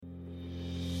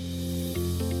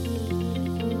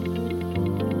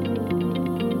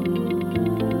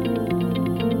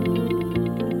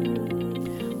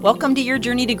Welcome to Your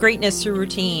Journey to Greatness Through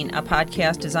Routine, a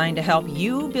podcast designed to help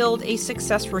you build a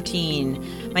success routine.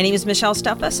 My name is Michelle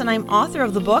Steffes, and I'm author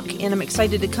of the book, and I'm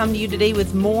excited to come to you today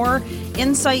with more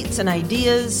insights and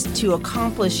ideas to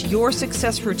accomplish your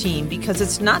success routine, because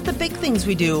it's not the big things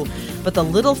we do, but the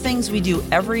little things we do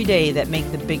every day that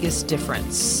make the biggest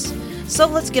difference. So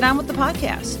let's get on with the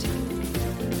podcast.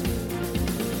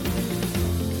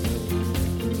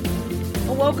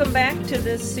 Welcome back to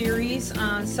this series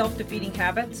on self-defeating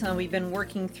habits. We've been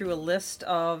working through a list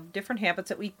of different habits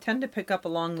that we tend to pick up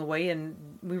along the way,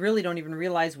 and we really don't even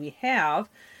realize we have,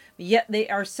 yet they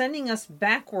are sending us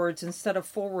backwards instead of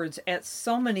forwards at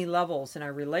so many levels in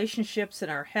our relationships, in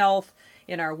our health,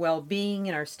 in our well-being,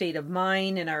 in our state of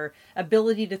mind, in our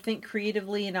ability to think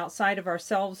creatively and outside of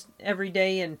ourselves every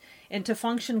day, and to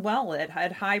function well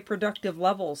at high productive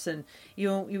levels. And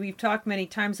we've talked many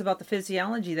times about the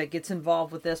physiology that gets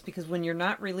involved with this, because when you're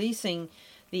not releasing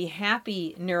the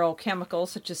happy neurochemicals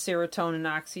such as serotonin,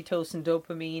 oxytocin,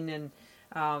 dopamine,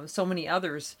 and so many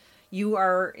others, you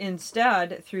are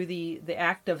instead, through the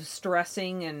act of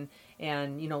stressing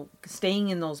and staying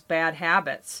in those bad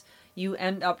habits, you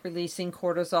end up releasing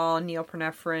cortisol,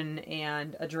 norepinephrine,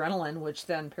 and adrenaline, which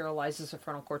then paralyzes the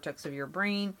frontal cortex of your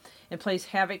brain and plays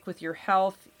havoc with your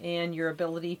health and your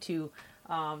ability to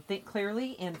think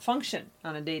clearly and function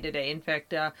on a day-to-day. In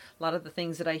fact, a lot of the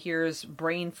things that I hear is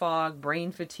brain fog,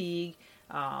 brain fatigue,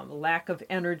 lack of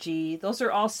energy. Those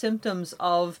are all symptoms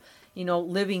of,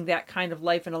 living that kind of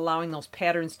life and allowing those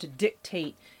patterns to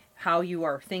dictate how you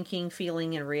are thinking,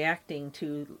 feeling, and reacting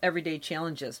to everyday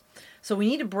challenges. So we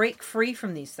need to break free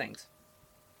from these things.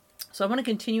 So I want to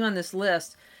continue on this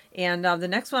list. And the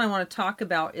next one I want to talk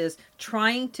about is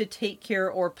trying to take care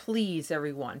or please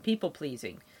everyone, people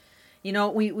pleasing.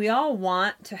 We all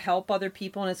want to help other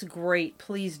people, and it's great.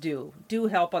 Please do. Do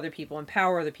help other people,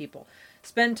 empower other people.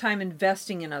 Spend time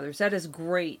investing in others. That is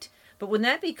great. But when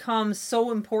that becomes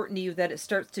so important to you that it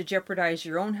starts to jeopardize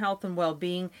your own health and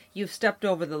well-being, you've stepped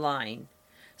over the line.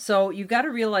 So you've got to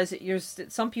realize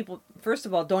that some people, first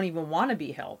of all, don't even want to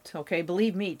be helped. Okay,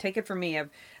 believe me, take it from me.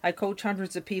 I coach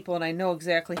hundreds of people, and I know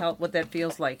exactly what that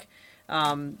feels like.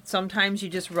 Sometimes you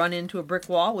just run into a brick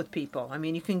wall with people. I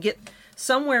mean, you can get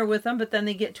somewhere with them, but then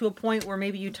they get to a point where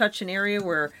maybe you touch an area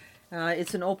where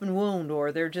it's an open wound,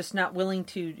 or they're just not willing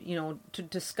to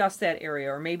discuss that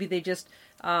area, or maybe they just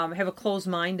have a closed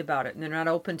mind about it and they're not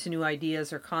open to new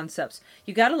ideas or concepts.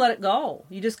 You got to let it go.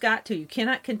 You just got to. You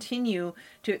cannot continue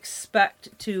to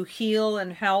expect to heal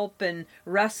and help and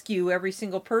rescue every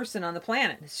single person on the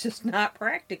planet. It's just not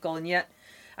practical. And yet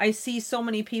I see so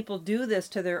many people do this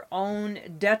to their own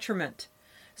detriment.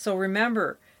 So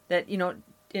remember that,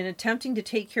 in attempting to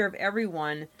take care of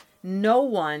everyone, no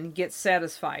one gets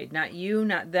satisfied. Not you,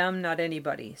 not them, not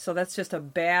anybody. So that's just a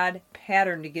bad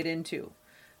pattern to get into.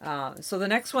 So the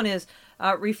next one is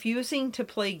refusing to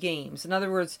play games. In other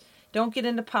words, don't get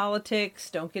into politics,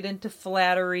 don't get into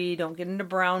flattery, don't get into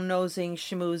brown-nosing,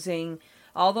 schmoozing,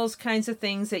 all those kinds of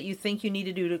things that you think you need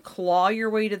to do to claw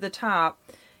your way to the top.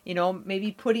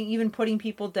 Maybe putting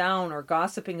people down or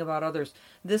gossiping about others.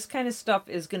 This kind of stuff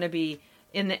is going to be,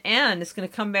 in the end, it's going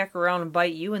to come back around and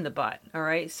bite you in the butt. All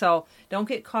right. So don't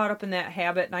get caught up in that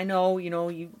habit. And I know,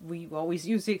 we always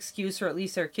use the excuse, or at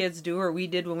least our kids do, or we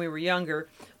did when we were younger.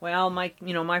 Well,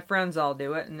 my friends all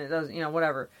do it, and it does,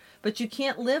 whatever. But you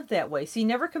can't live that way. See,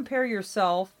 never compare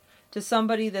yourself to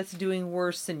somebody that's doing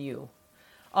worse than you.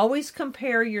 Always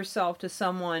compare yourself to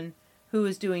someone who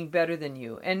is doing better than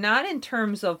you. And not in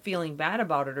terms of feeling bad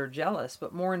about it or jealous,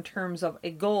 but more in terms of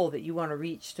a goal that you want to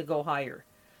reach to go higher.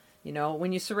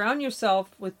 When you surround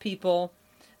yourself with people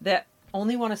that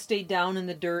only want to stay down in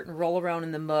the dirt and roll around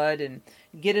in the mud and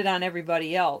get it on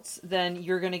everybody else, then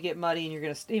you're going to get muddy and you're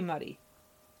going to stay muddy.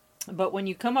 But when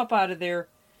you come up out of there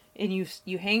and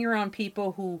you hang around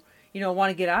people who,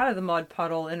 want to get out of the mud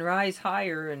puddle and rise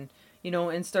higher and,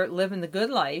 and start living the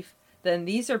good life, then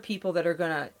these are people that are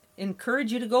going to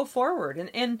encourage you to go forward.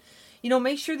 And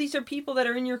make sure these are people that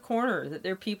are in your corner, that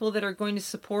they're people that are going to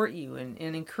support you and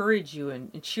encourage you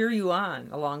and cheer you on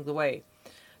along the way.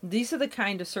 These are the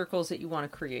kind of circles that you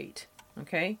want to create,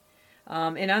 okay?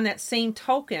 And on that same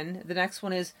token, the next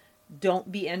one is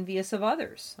don't be envious of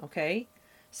others, okay?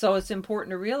 So it's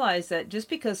important to realize that just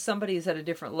because somebody is at a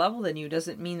different level than you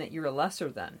doesn't mean that you're a lesser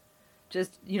than.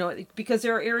 Just, because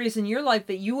there are areas in your life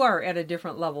that you are at a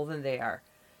different level than they are.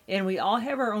 And we all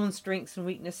have our own strengths and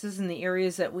weaknesses in the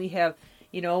areas that we have,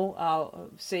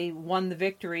 say, won the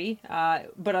victory,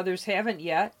 but others haven't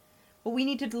yet. But we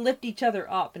need to lift each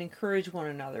other up and encourage one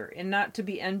another, and not to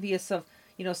be envious of,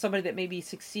 somebody that may be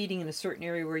succeeding in a certain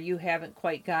area where you haven't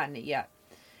quite gotten it yet.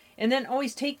 And then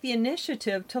always take the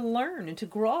initiative to learn and to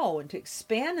grow and to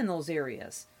expand in those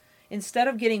areas. Instead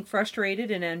of getting frustrated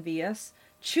and envious,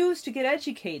 choose to get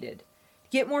educated.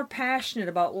 Get more passionate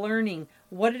about learning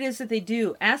what it is that they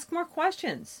do. Ask more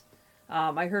questions.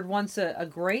 I heard once a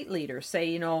great leader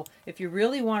say, if you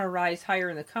really want to rise higher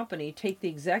in the company, take the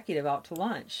executive out to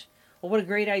lunch. Well, what a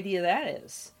great idea that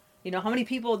is. How many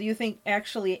people do you think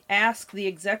actually ask the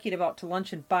executive out to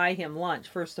lunch and buy him lunch,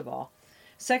 first of all?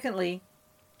 Secondly,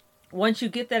 once you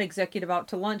get that executive out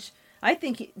to lunch, I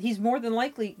think he's more than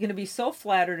likely going to be so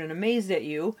flattered and amazed at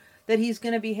you that he's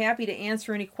going to be happy to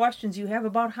answer any questions you have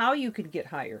about how you could get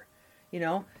higher.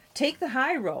 Take the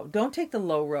high road. Don't take the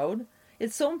low road.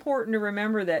 It's so important to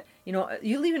remember that,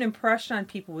 you leave an impression on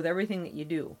people with everything that you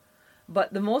do.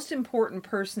 But the most important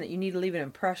person that you need to leave an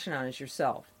impression on is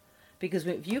yourself. Because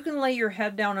if you can lay your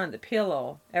head down on the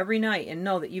pillow every night and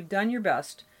know that you've done your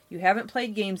best, you haven't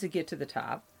played games to get to the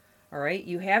top, all right?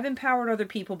 You have empowered other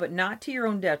people, but not to your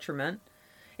own detriment.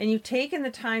 And you've taken the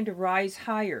time to rise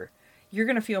higher. You're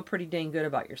going to feel pretty dang good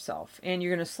about yourself. And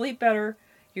you're going to sleep better.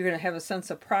 You're going to have a sense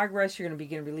of progress. You're going to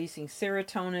begin releasing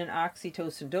serotonin,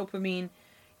 oxytocin, dopamine.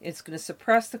 It's going to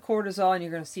suppress the cortisol, and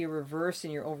you're going to see a reverse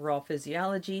in your overall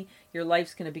physiology. Your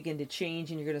life's going to begin to change,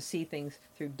 and you're going to see things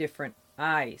through different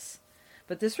eyes.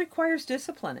 But this requires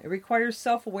discipline. It requires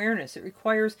self-awareness. It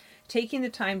requires taking the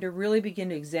time to really begin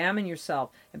to examine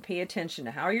yourself and pay attention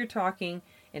to how you're talking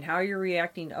and how you're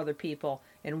reacting to other people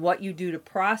and what you do to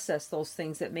process those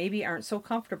things that maybe aren't so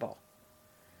comfortable.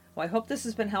 Well, I hope this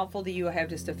has been helpful to you. I have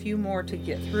just a few more to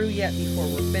get through yet before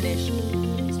we're finished.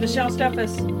 It's Michelle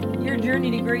Steffes, your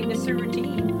journey to greatness through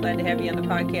routine. Glad to have you on the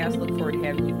podcast. Look forward to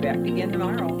having you back again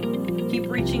tomorrow. Keep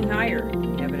reaching higher.